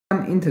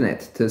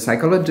internet to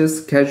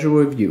Psychologist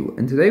Casual Review,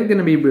 and today we're going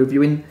to be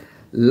reviewing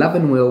Love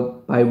and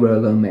Will by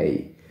Rollo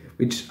May,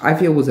 which I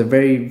feel was a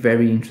very,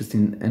 very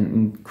interesting and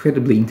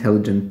incredibly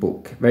intelligent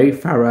book. Very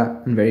thorough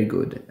and very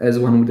good, as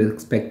one would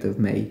expect of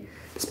May.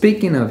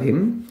 Speaking of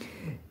him,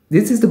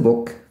 this is the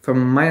book,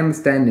 from my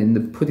understanding,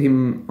 that put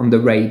him on the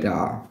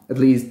radar, at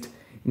least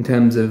in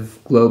terms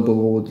of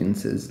global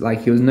audiences.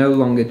 Like, he was no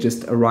longer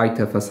just a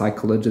writer for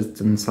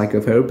psychologists and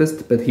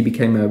psychotherapists, but he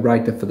became a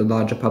writer for the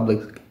larger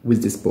public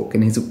with this book,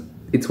 and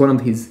it's one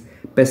of his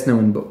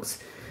best-known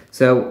books.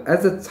 So,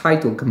 as the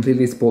title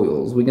completely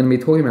spoils, we're going to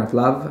be talking about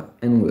Love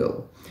and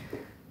Will.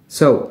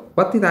 So,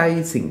 what did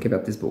I think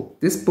about this book?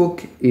 This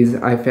book is,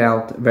 I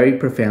felt, very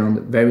profound,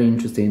 very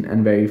interesting,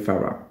 and very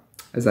thorough,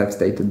 as I've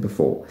stated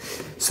before.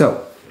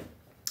 So,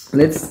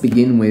 let's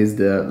begin with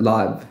the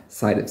love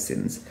side of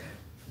things.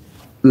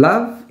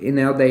 Love in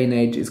our day and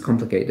age is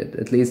complicated,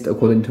 at least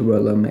according to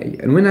Rollo May.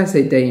 And when I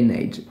say day and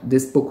age,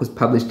 this book was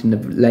published in the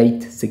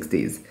late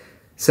 60s.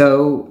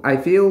 So I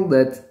feel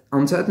that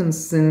on certain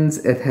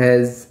things it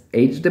has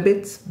aged a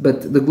bit,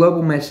 but the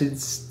global message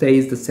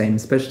stays the same,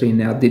 especially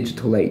in our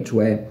digital age,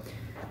 where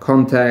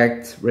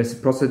contact,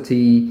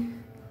 reciprocity,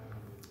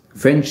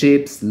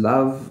 friendships,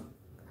 love,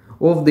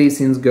 all of these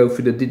things go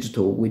through the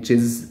digital, which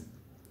is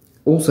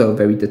also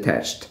very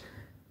detached.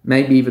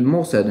 Maybe even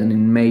more so than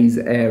in May's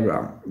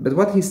era. But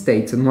what he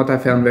states, and what I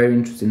found very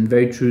interesting,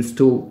 very true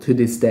still to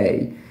this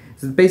day,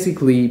 is that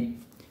basically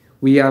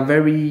we are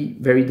very,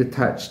 very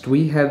detached.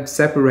 We have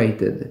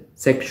separated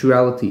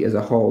sexuality as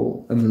a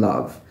whole and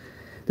love.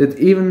 That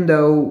even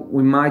though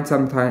they might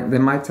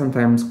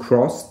sometimes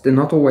cross, they're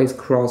not always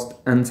crossed,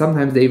 and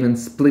sometimes they even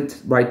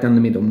split right down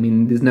the middle,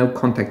 meaning there's no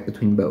contact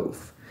between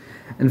both.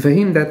 And for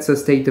him, that's a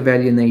state of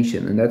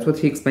alienation, and that's what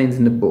he explains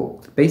in the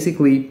book.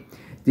 Basically,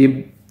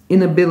 the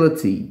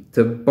inability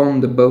to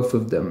bond the both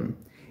of them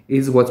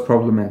is what's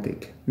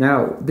problematic.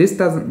 Now, this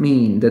doesn't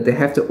mean that they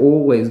have to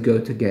always go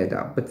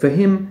together, but for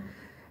him,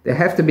 they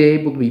have to be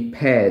able to be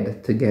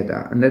paired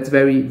together, and that's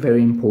very,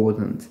 very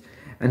important.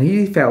 And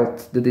he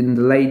felt that in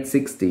the late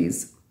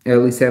 60s,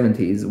 early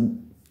 70s,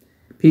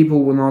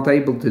 people were not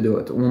able to do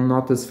it, or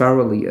not as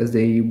thoroughly as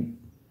they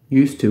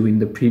used to in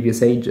the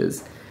previous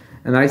ages.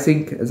 And I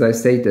think, as I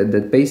stated,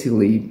 that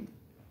basically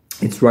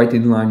it's right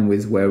in line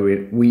with where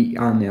we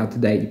are now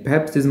today.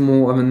 Perhaps there's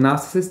more of a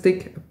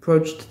narcissistic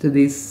approach to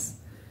these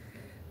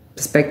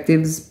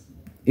perspectives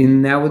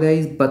in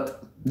nowadays,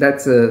 but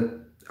that's a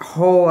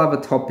whole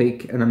other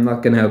topic, and I'm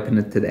not going to open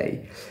it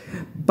today.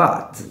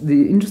 But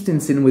the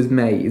interesting thing with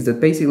May is that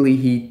basically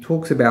he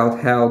talks about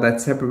how that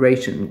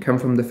separation come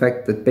from the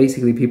fact that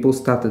basically people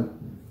started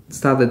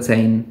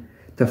saying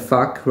to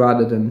fuck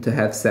rather than to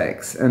have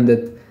sex, and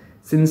that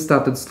things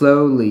started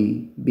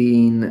slowly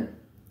being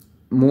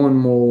more and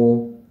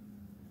more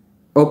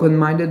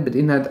open-minded, but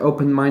in that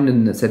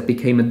open-mindedness it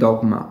became a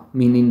dogma,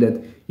 meaning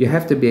that you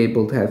have to be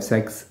able to have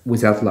sex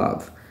without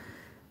love.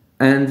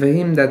 And for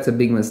him, that's a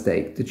big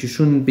mistake, that you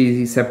shouldn't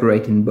be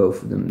separating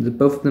both of them, that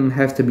both of them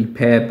have to be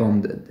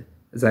pair-bonded,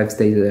 as I've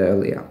stated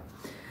earlier.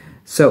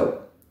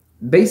 So,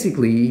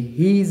 basically,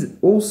 he's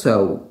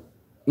also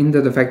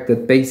into the fact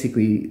that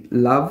basically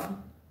love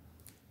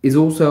is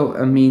also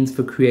a means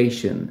for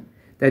creation.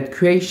 That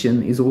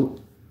creation is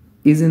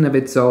in of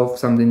itself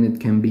something that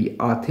can be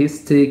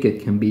artistic,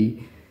 it can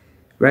be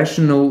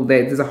rational.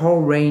 There's a whole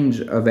range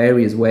of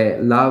areas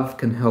where love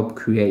can help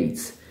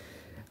create.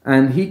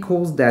 And he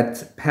calls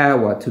that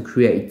power to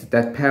create,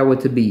 that power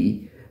to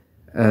be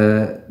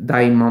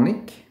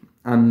daimonic.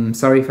 I'm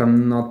sorry if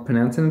I'm not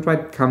pronouncing it right.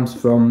 It comes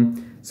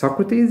from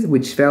Socrates,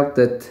 which felt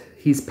that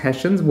his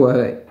passions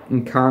were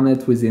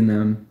incarnate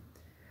within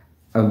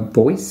a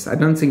voice. I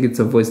don't think it's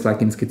a voice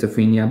like in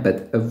schizophrenia,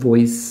 but a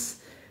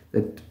voice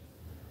that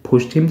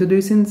pushed him to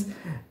do things,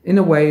 in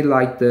a way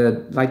like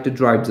the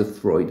drives of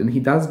Freud. And he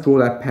does draw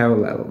that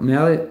parallel.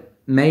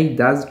 May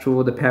does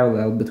draw the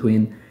parallel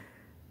between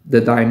the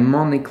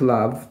daimonic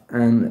love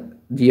and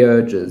the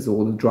urges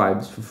or the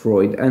drives for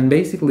Freud. And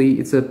basically,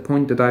 it's a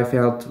point that I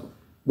felt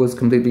was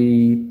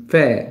completely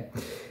fair,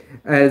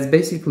 as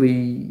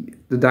basically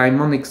the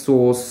daimonic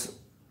source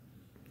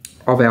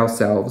of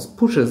ourselves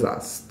pushes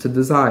us to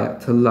desire,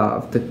 to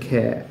love, to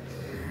care.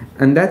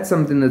 And that's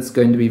something that's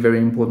going to be very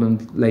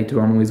important later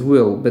on with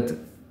Will. But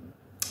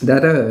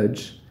that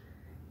urge,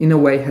 in a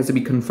way, has to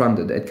be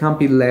confronted. It can't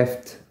be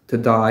left to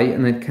die,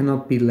 and it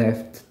cannot be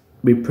left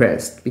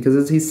repressed. Because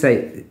as he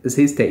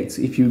states,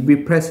 if you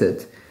repress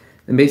it,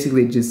 then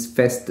basically it just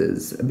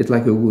festers, a bit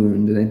like a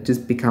wound, and it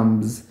just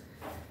becomes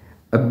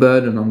a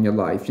burden on your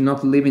life. You're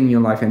not living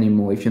your life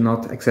anymore if you're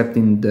not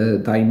accepting the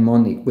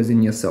daimonic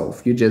within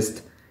yourself. You're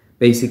just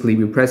basically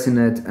repressing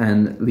it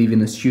and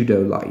living a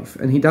pseudo-life.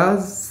 And he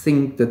does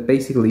think that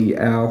basically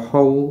our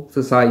whole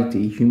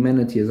society,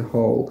 humanity as a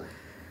whole,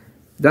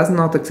 does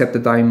not accept the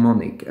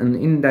daimonic. And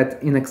in that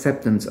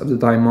inacceptance of the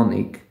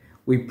daimonic,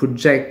 we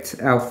project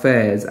our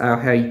fears, our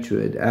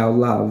hatred, our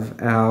love,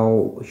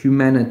 our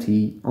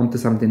humanity onto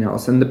something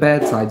else. And the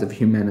bad sides of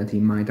humanity,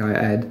 might I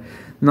add,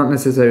 not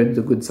necessarily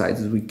the good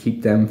sides, as we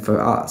keep them for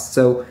us.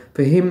 So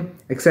for him,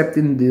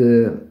 accepting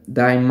the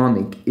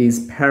daimonic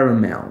is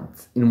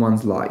paramount in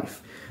one's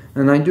life.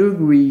 And I do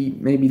agree,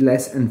 maybe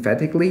less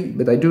emphatically,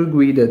 but I do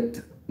agree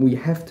that we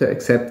have to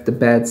accept the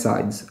bad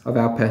sides of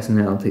our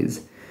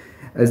personalities,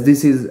 as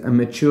this is a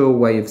mature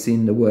way of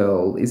seeing the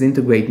world, is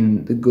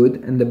integrating the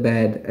good and the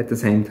bad at the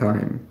same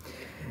time.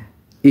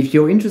 If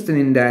you're interested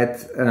in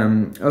that,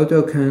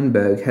 Otto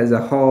Kernberg has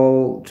a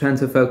whole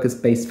transfer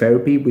focus-based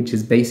therapy, which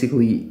is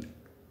basically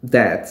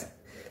that,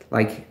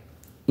 like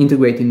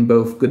integrating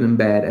both good and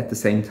bad at the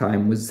same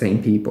time with the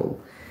same people.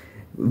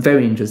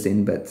 Very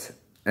interesting, but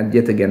and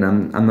yet again,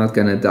 I'm not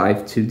going to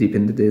dive too deep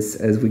into this,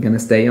 as we're going to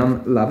stay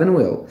on love and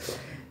will.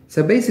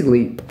 So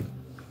basically,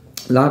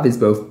 love is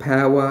both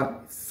power,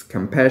 it's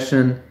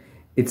compassion,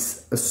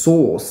 it's a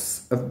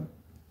source of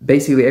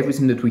basically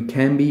everything that we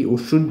can be or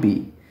should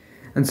be.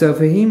 And so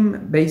for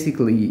him,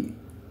 basically,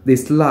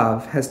 this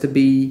love has to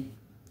be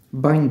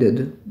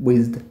binded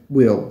with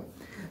will.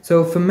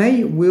 So for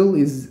May, will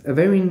is a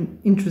very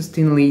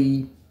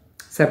interestingly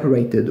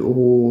separated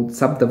or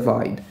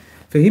subdivided.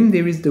 For him,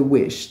 there is the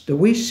wish. The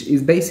wish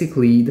is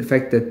basically the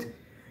fact that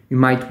you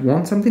might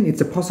want something.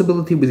 It's a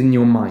possibility within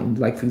your mind.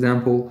 Like, for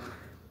example,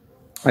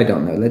 I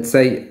don't know, let's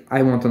say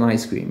I want an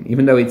ice cream.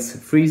 Even though it's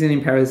freezing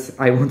in Paris,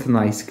 I want an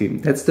ice cream.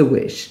 That's the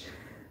wish.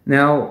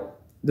 Now,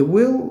 the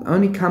will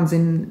only comes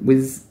in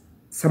with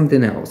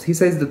something else. He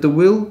says that the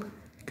will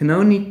can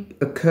only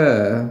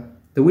occur,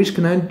 the wish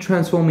can only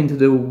transform into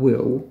the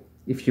will,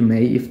 if you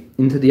may,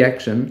 into the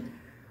action,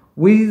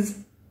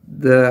 with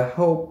the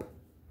hope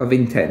of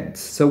intent.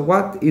 So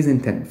what is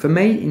intent? For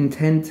me,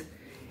 intent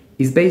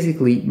is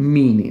basically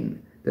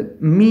meaning.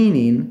 That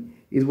meaning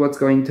is what's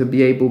going to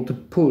be able to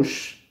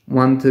push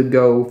one to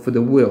go for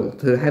the will,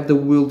 to have the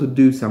will to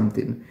do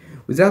something.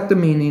 Without the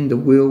meaning, the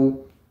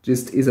will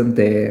just isn't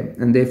there,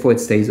 and therefore it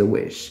stays a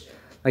wish.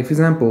 Like, for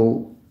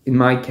example, in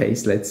my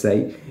case, let's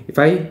say, if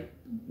I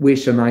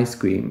wish an ice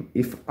cream,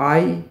 if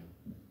I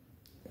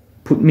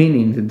put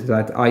meaning into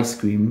that ice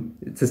cream,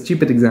 it's a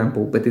stupid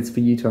example, but it's for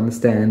you to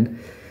understand.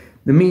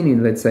 The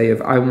meaning, let's say, if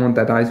I want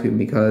that ice cream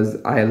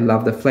because I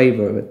love the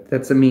flavor of it,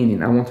 that's the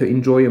meaning. I want to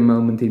enjoy a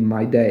moment in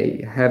my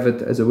day, have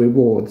it as a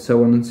reward,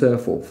 so on and so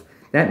forth.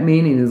 That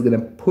meaning is going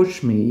to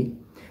push me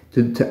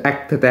to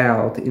act it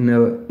out in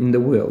the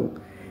will.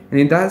 And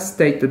it does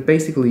state that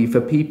basically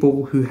for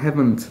people who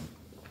haven't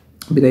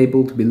been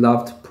able to be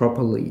loved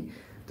properly,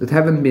 that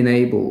haven't been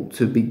able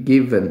to be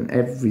given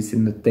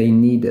everything that they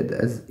needed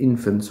as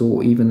infants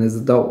or even as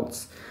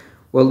adults,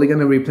 well, they're going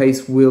to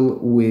replace will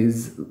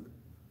with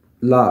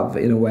love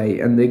in a way,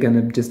 and they're going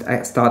to just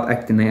start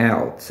acting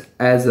out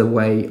as a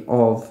way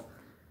of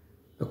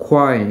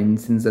acquiring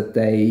things that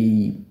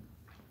they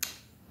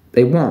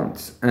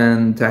want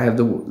and to have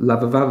the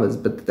love of others.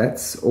 But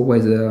that's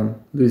always a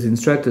losing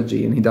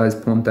strategy, and he does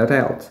point that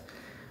out,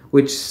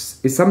 which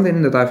is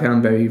something that I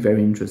found very,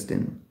 very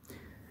interesting.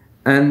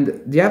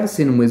 And the other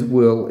thing with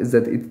will is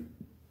that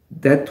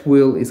that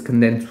will is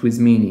condensed with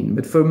meaning.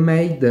 But for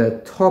me,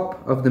 the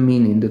top of the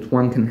meaning that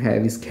one can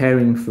have is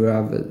caring for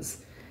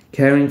others,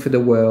 caring for the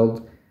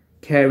world,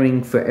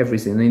 caring for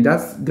everything. And it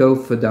does go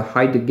for the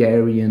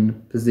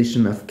Heideggerian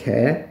position of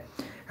care.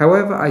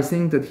 However, I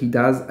think that he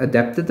does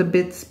adapt it a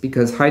bit,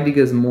 because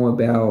Heidegger is more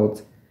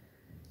about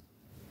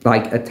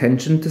like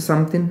attention to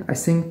something. I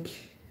think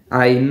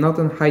I'm not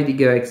a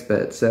Heidegger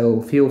expert,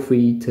 so feel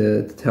free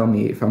to tell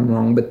me if I'm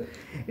wrong, but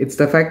it's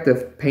the fact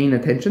of paying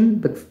attention,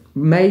 but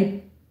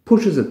May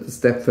pushes it a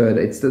step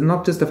further. It's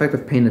not just the fact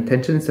of paying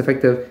attention, it's the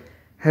fact of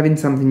having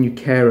something you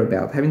care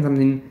about, having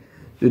something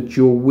that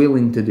you're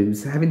willing to do,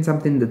 so having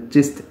something that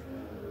just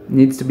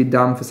needs to be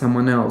done for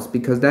someone else,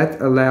 because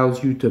that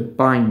allows you to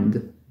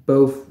bind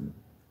both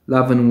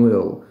love and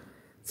will.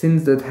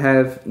 Things that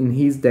have, in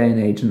his day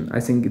and age, and I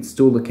think it's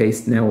still the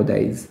case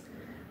nowadays,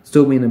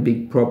 still been a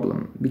big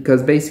problem.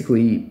 Because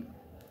basically,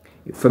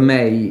 for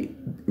May,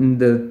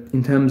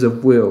 in terms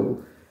of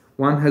will,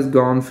 one has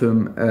gone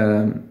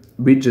from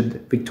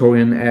rigid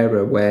Victorian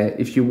era where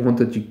if you want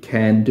it, you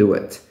can do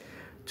it,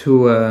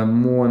 to a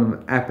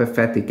more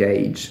apathetic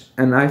age.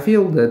 And I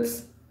feel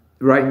that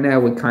right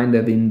now we're kind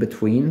of in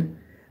between.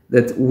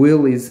 That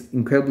will is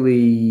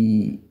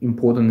incredibly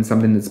important and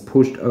something that's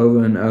pushed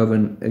over and over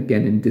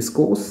again in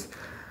discourse,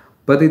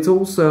 but it's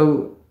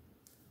also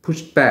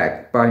pushed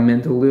back by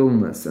mental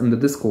illness and the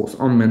discourse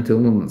on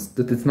mental illness,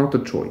 that it's not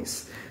a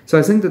choice. So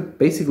I think that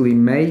basically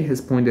May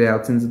has pointed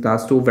out things that are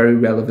still very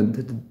relevant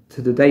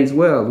to today's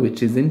world,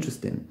 which is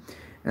interesting,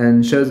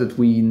 and shows that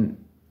we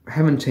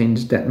haven't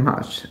changed that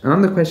much. And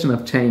on the question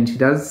of change, he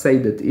does say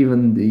that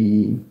even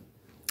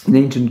in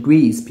ancient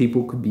Greece,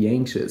 people could be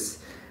anxious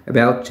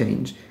about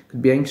change,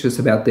 could be anxious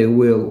about their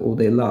will or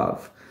their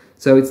love.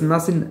 So it's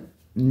nothing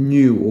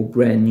new or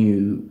brand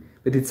new,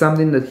 but it's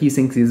something that he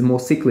thinks is more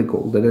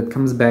cyclical, that it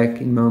comes back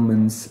in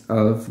moments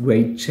of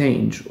great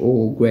change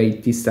or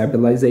great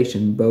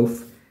destabilization,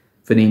 both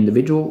for the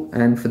individual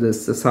and for the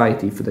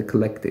society, for the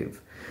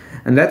collective.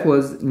 And that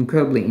was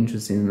incredibly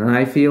interesting. And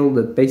I feel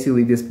that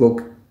basically this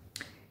book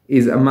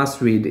is a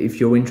must-read if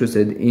you're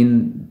interested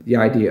in the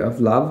idea of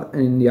love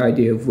and in the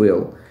idea of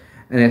will.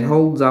 and it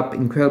holds up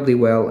incredibly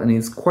well and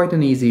is quite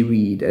an easy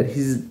read,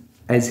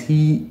 as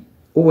he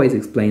always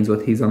explains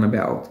what he's on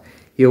about.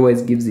 He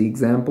always gives the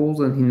examples,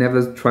 and he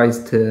never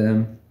tries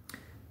to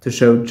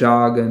show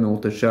jargon or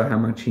to show how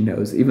much he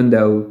knows, even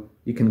though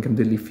you can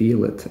completely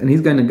feel it. And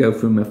he's going to go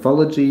through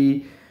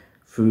mythology,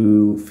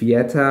 through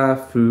theatre,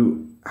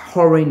 through a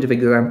whole range of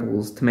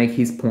examples to make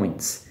his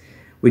points,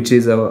 which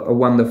is a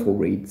wonderful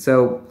read.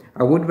 So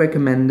I would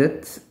recommend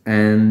it,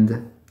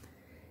 and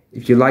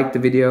if you like the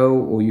video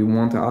or you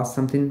want to ask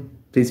something,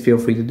 please feel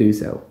free to do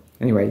so.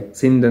 Anyway,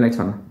 see you in the next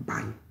one.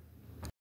 Bye.